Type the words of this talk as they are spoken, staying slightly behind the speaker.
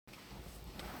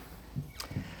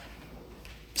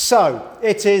So,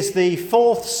 it is the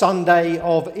fourth Sunday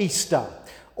of Easter,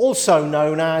 also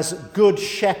known as Good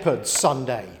Shepherd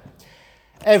Sunday.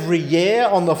 Every year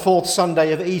on the fourth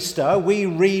Sunday of Easter, we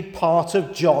read part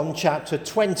of John chapter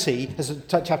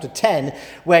 10,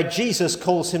 where Jesus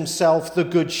calls himself the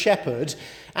Good Shepherd,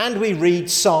 and we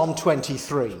read Psalm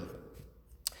 23.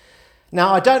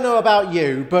 Now, I don't know about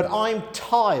you, but I'm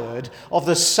tired of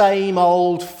the same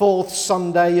old fourth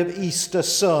Sunday of Easter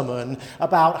sermon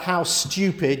about how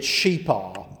stupid sheep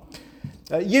are.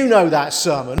 You know that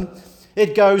sermon.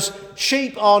 It goes,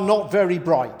 sheep are not very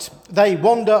bright. They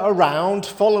wander around,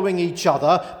 following each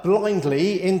other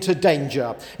blindly into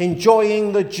danger,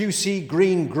 enjoying the juicy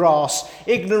green grass,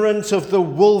 ignorant of the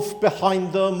wolf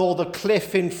behind them or the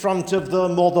cliff in front of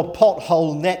them or the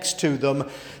pothole next to them.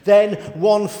 Then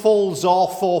one falls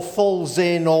off or falls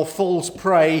in or falls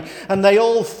prey, and they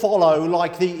all follow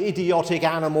like the idiotic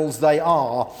animals they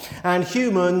are. And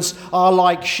humans are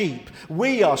like sheep.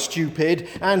 We are stupid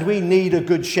and we need a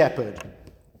good shepherd.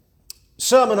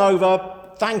 Sermon over.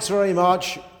 Thanks very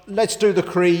much. Let's do the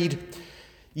creed.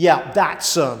 Yeah, that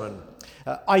sermon.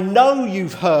 I know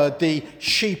you've heard the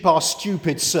sheep are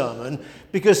stupid sermon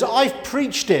because I've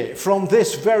preached it from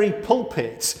this very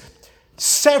pulpit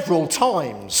several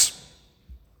times.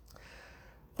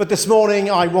 But this morning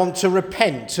I want to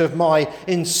repent of my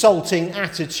insulting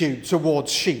attitude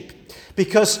towards sheep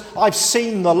because I've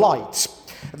seen the light.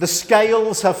 The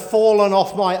scales have fallen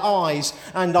off my eyes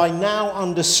and I now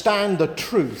understand the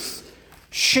truth.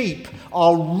 Sheep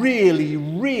are really,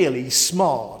 really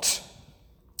smart.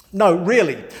 No,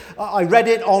 really. I read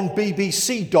it on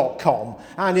BBC.com,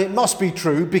 and it must be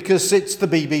true because it's the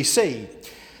BBC.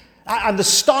 And the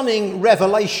stunning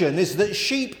revelation is that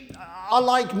sheep are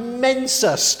like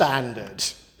Mensa standard.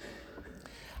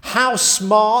 How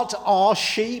smart are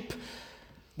sheep?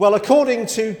 Well, according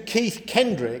to Keith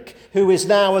Kendrick, who is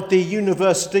now at the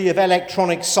University of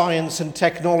Electronic Science and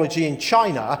Technology in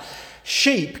China,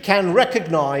 sheep can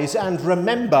recognize and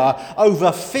remember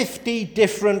over 50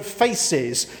 different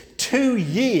faces 2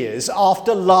 years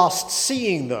after last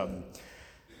seeing them.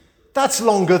 That's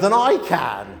longer than I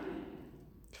can.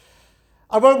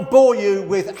 I won't bore you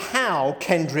with how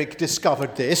Kendrick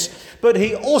discovered this, but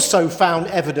he also found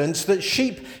evidence that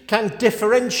sheep can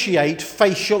differentiate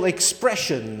facial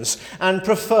expressions and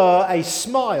prefer a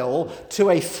smile to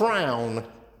a frown.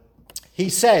 He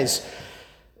says,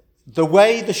 the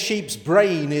way the sheep's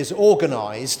brain is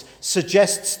organized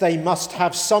suggests they must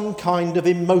have some kind of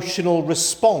emotional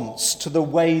response to the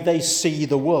way they see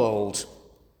the world.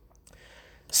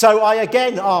 So I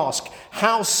again ask,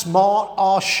 how smart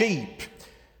are sheep?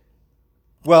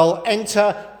 Well,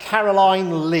 enter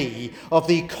Caroline Lee of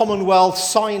the Commonwealth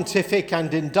Scientific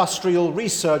and Industrial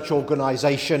Research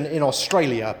Organisation in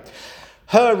Australia.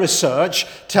 Her research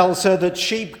tells her that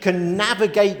sheep can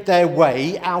navigate their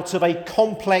way out of a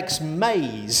complex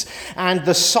maze, and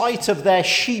the sight of their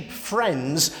sheep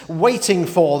friends waiting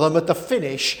for them at the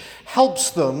finish helps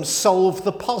them solve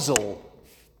the puzzle.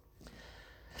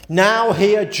 Now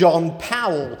hear John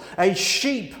Powell, a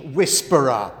sheep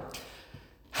whisperer.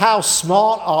 How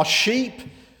smart are sheep?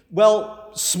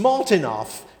 Well, smart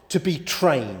enough to be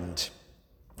trained.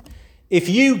 If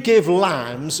you give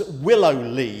lambs willow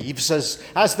leaves,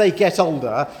 as they get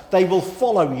older, they will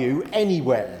follow you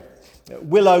anywhere.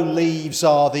 Willow leaves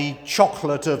are the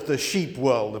chocolate of the sheep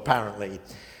world, apparently.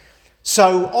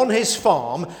 So on his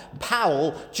farm,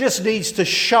 Powell just needs to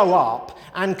show up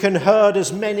and can herd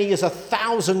as many as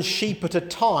 1,000 sheep at a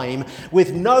time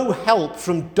with no help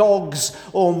from dogs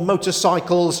or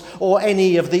motorcycles or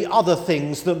any of the other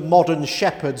things that modern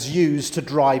shepherds use to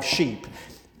drive sheep.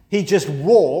 He just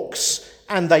walks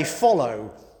and they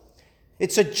follow.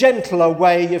 It's a gentler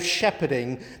way of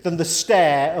shepherding than the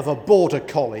stare of a border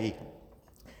collie.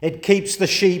 It keeps the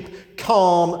sheep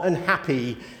calm and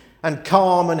happy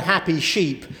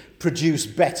sheep produce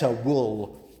better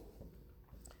wool.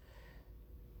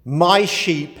 My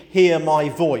sheep hear my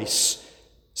voice,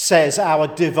 says our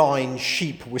divine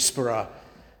sheep whisperer.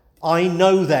 I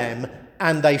know them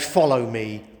and they follow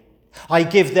me. I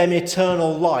give them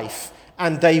eternal life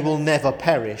and they will never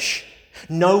perish.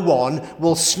 No one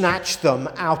will snatch them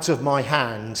out of my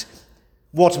hand.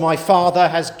 What my Father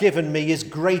has given me is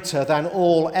greater than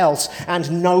all else,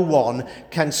 and no one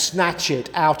can snatch it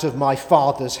out of my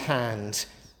Father's hand.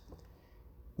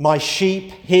 My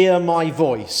sheep hear my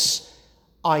voice.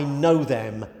 I know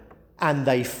them, and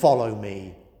they follow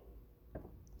me.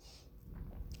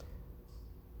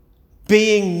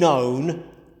 Being known,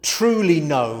 truly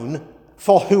known,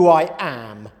 for who I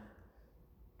am.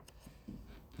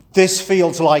 This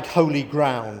feels like holy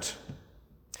ground.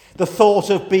 The thought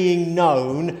of being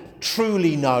known,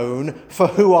 truly known for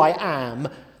who I am,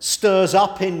 stirs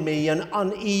up in me an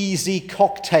uneasy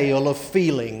cocktail of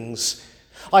feelings.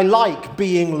 I like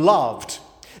being loved.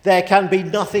 There can be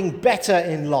nothing better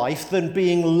in life than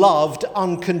being loved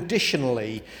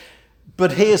unconditionally.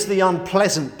 But here's the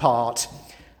unpleasant part.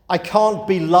 I can't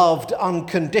be loved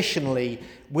unconditionally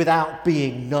without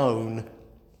being known.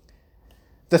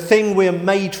 The thing we're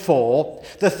made for,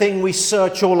 the thing we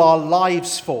search all our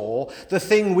lives for, the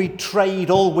thing we trade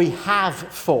all we have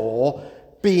for,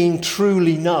 being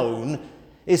truly known,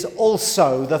 is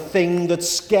also the thing that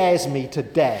scares me to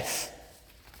death.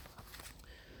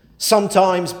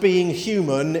 Sometimes being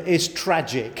human is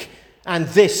tragic, and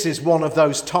this is one of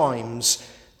those times.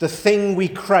 The thing we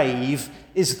crave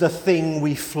is the thing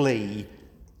we flee.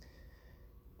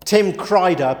 Tim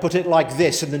Kreider put it like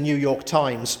this in the New York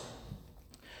Times.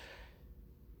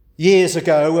 Years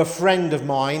ago, a friend of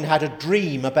mine had a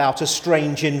dream about a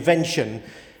strange invention,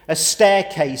 a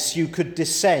staircase you could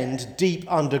descend deep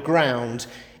underground,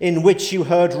 in which you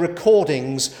heard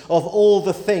recordings of all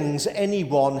the things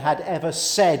anyone had ever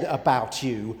said about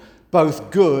you,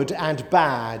 both good and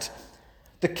bad.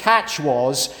 The catch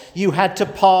was you had to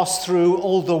pass through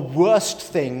all the worst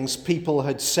things people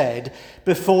had said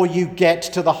before you get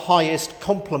to the highest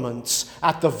compliments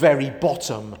at the very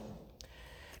bottom.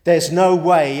 There's no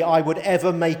way I would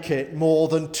ever make it more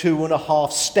than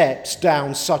 2.5 steps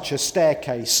down such a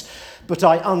staircase, but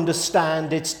I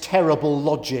understand its terrible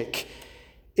logic.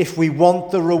 If we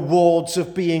want the rewards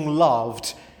of being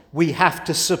loved, we have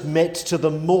to submit to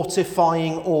the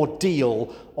mortifying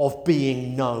ordeal of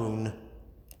being known.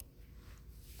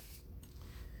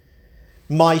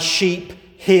 My sheep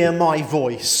hear my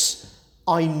voice.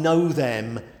 I know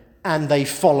them, and they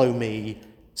follow me,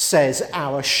 says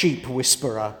our sheep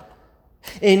whisperer.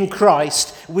 In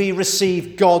Christ, we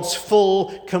receive God's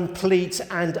full, complete,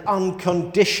 and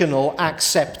unconditional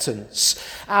acceptance.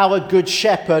 Our Good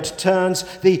Shepherd turns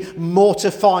the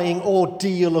mortifying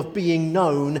ordeal of being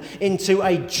known into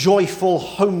a joyful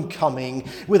homecoming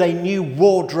with a new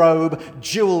wardrobe,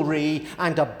 jewelry,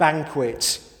 and a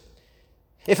banquet.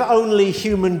 If only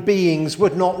human beings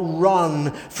would not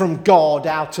run from God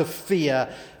out of fear,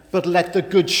 but let the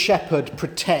Good Shepherd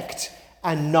protect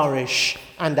and nourish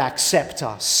and accept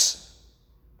us.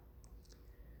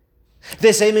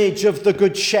 This image of the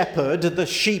Good Shepherd, the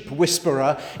sheep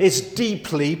whisperer, is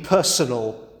deeply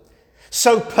personal.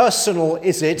 So personal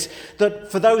is it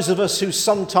that for those of us who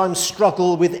sometimes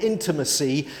struggle with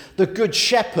intimacy, the Good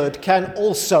Shepherd can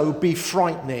also be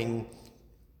frightening.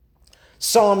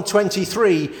 Psalm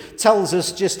 23 tells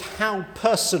us just how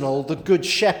personal the Good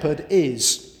Shepherd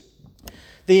is.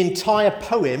 The entire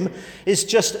poem is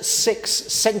just 6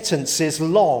 sentences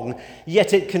long,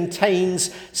 yet it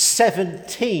contains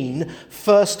 17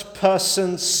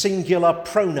 first-person singular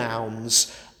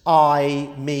pronouns.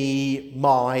 I, me,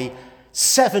 my.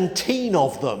 17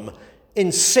 of them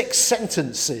in 6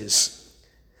 sentences.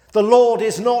 The Lord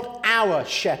is not our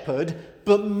shepherd,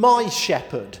 but my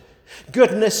shepherd.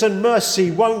 Goodness and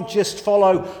mercy won't just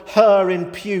follow her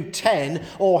in pew 10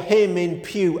 or him in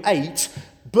pew 8,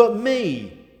 but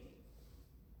me.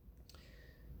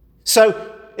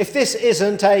 So, if this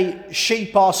isn't a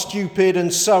sheep are stupid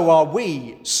and so are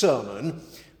we sermon,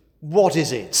 what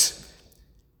is it?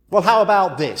 Well, how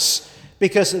about this?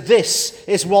 Because this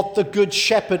is what the Good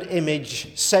Shepherd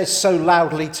image says so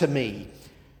loudly to me.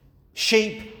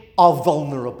 Sheep are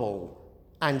vulnerable,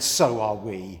 and so are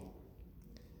we.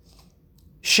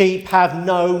 Sheep have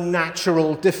no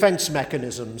natural defense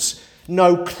mechanisms,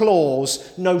 no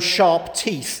claws, no sharp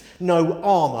teeth, no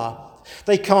armor.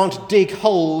 They can't dig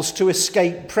holes to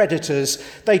escape predators.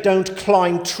 They don't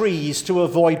climb trees to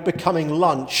avoid becoming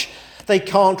lunch. They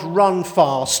can't run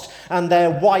fast, and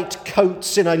their white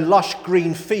coats in a lush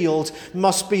green field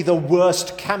must be the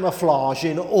worst camouflage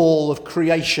in all of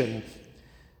creation.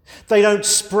 They don't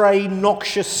spray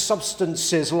noxious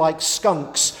substances like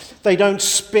skunks. They don't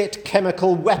spit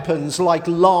chemical weapons like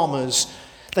llamas.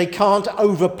 They can't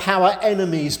overpower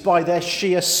enemies by their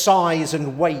sheer size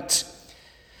and weight.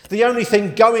 The only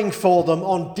thing going for them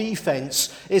on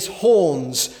defense is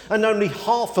horns, and only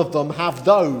half of them have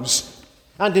those.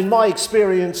 And in my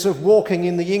experience of walking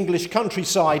in the English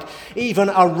countryside, even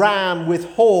a ram with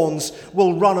horns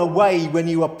will run away when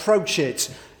you approach it,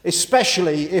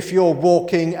 especially if you're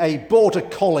walking a border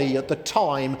collie at the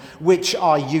time, which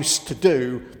I used to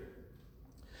do.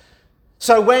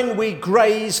 So when we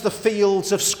graze the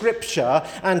fields of Scripture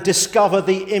and discover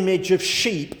the image of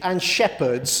sheep and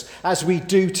shepherds, as we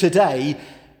do today,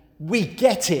 we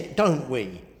get it, don't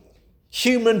we?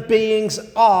 Human beings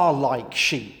are like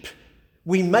sheep.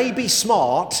 We may be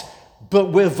smart,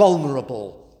 but we're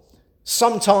vulnerable.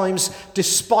 Sometimes,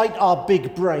 despite our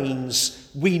big brains,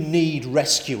 we need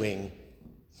rescuing.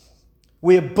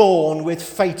 We're born with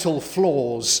fatal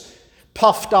flaws.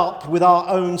 Puffed up with our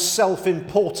own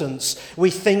self-importance, we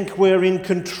think we're in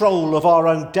control of our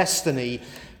own destiny,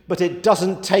 but it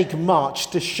doesn't take much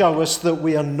to show us that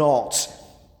we are not.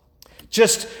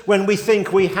 Just when we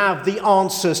think we have the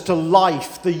answers to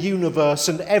life, the universe,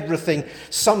 and everything,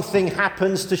 something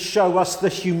happens to show us the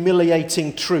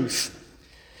humiliating truth.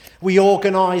 We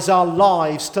organise our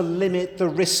lives to limit the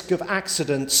risk of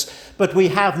accidents, but we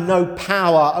have no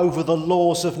power over the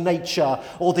laws of nature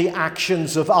or the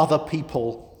actions of other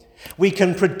people. We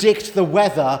can predict the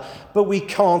weather, but we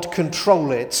can't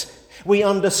control it. We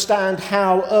understand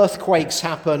how earthquakes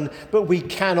happen, but we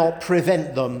cannot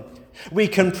prevent them. We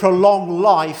can prolong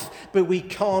life, but we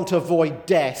can't avoid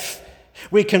death.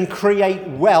 We can create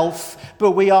wealth,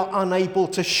 but we are unable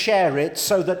to share it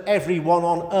so that everyone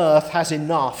on earth has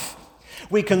enough.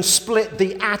 We can split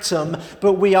the atom,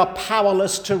 but we are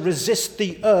powerless to resist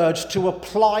the urge to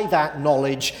apply that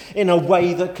knowledge in a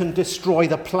way that can destroy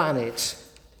the planet.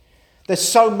 There's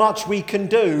so much we can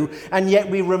do, and yet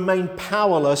we remain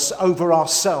powerless over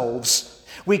ourselves.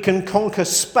 We can conquer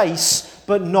space,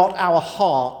 but not our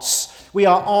hearts. We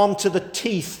are armed to the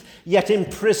teeth, yet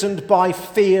imprisoned by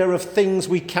fear of things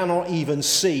we cannot even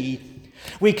see.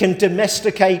 We can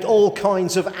domesticate all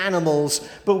kinds of animals,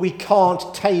 but we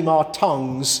can't tame our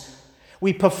tongues.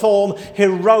 We perform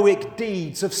heroic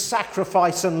deeds of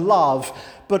sacrifice and love,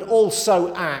 but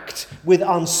also act with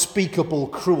unspeakable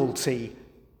cruelty.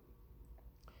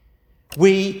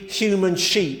 We human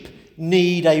sheep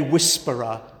need a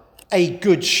whisperer, a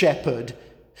good shepherd,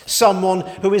 someone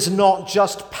who is not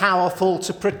just powerful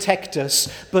to protect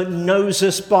us, but knows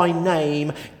us by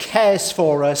name, cares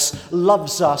for us,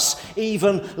 loves us,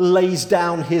 even lays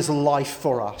down his life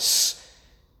for us.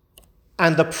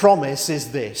 And the promise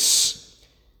is this: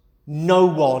 no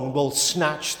one will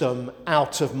snatch them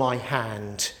out of my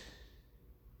hand.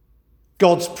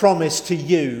 God's promise to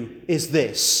you is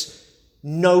this: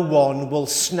 no one will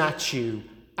snatch you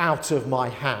out of my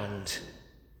hand.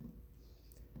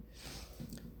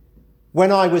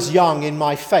 When I was young in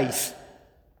my faith,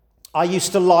 I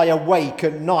used to lie awake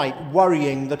at night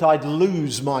worrying that I'd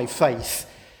lose my faith.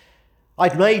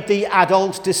 I'd made the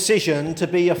adult decision to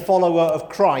be a follower of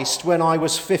Christ when I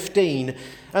was 15,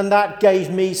 and that gave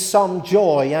me some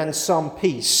joy and some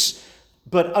peace,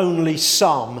 but only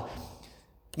some.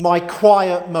 My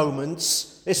quiet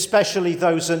moments, especially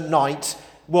those at night,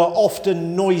 were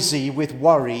often noisy with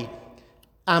worry.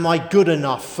 Am I good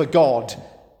enough for God?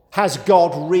 Has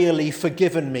God really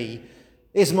forgiven me?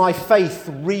 Is my faith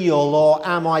real, or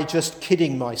am I just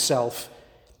kidding myself?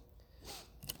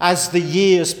 As the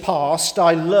years passed,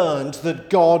 I learned that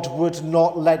God would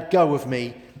not let go of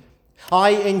me. I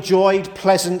enjoyed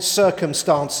pleasant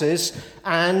circumstances,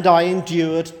 and I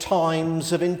endured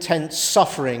times of intense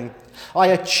suffering. I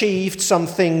achieved some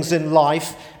things in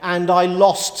life, and I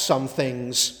lost some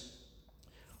things.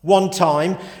 One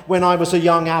time, when I was a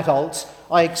young adult,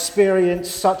 I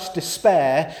experienced such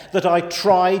despair that I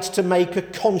tried to make a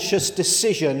conscious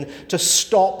decision to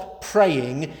stop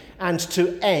praying and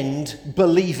to end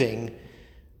believing.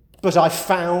 But I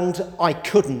found I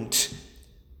couldn't.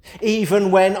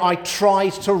 Even when I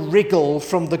tried to wriggle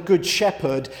from the Good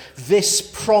Shepherd, this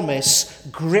promise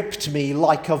gripped me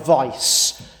like a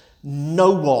vice.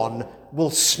 No one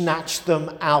will snatch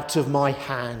them out of my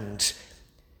hand.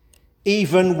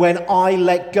 Even when I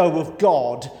let go of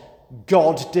God,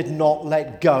 God did not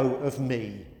let go of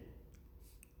me.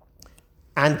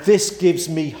 And this gives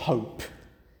me hope.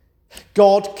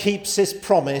 God keeps his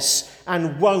promise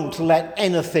and won't let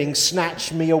anything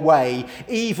snatch me away,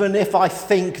 even if I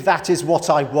think that is what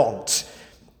I want.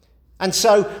 And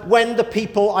so when the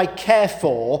people I care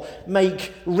for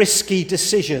make risky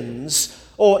decisions,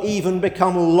 or even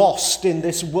become lost in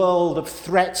this world of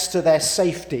threats to their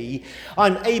safety,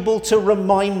 I'm able to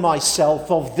remind myself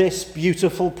of this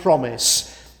beautiful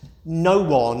promise: no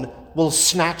one will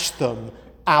snatch them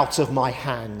out of my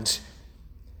hand.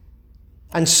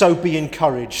 And so be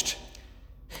encouraged.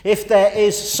 If there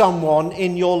is someone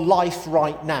in your life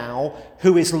right now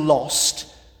who is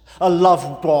lost, a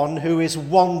loved one who is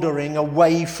wandering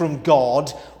away from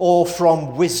God, or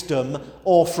from wisdom,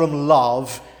 or from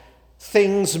love,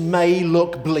 things may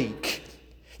look bleak.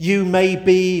 You may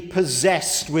be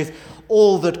possessed with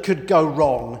all that could go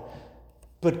wrong,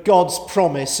 but God's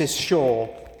promise is sure: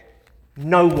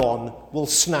 no one will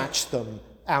snatch them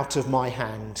out of my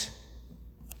hand.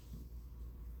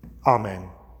 Amen.